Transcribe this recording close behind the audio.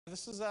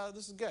This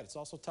is good. It's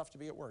also tough to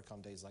be at work on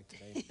days like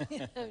today.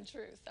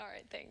 Truth. All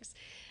right, thanks.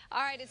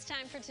 All right, it's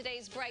time for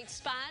today's Bright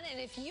Spot. And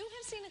if you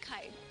have seen a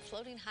kite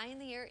floating high in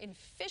the air in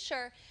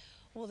Fisher,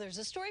 well, there's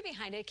a story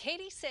behind it.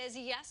 Katie says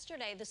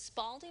yesterday the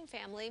Spalding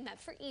family met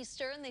for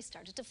Easter and they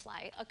started to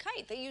fly a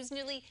kite. They used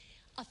nearly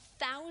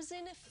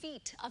 1,000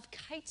 feet of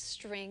kite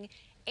string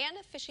and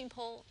a fishing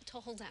pole to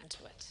hold on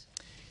to it.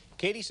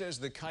 Katie says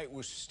the kite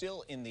was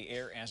still in the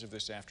air as of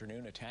this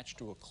afternoon, attached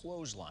to a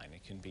clothesline.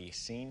 It can be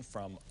seen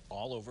from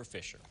all over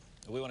Fisher.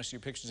 We want to see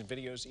your pictures and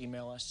videos.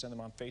 Email us, send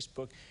them on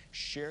Facebook.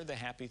 Share the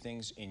happy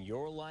things in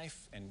your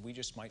life, and we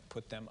just might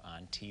put them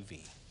on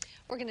TV.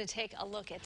 We're going to take a look at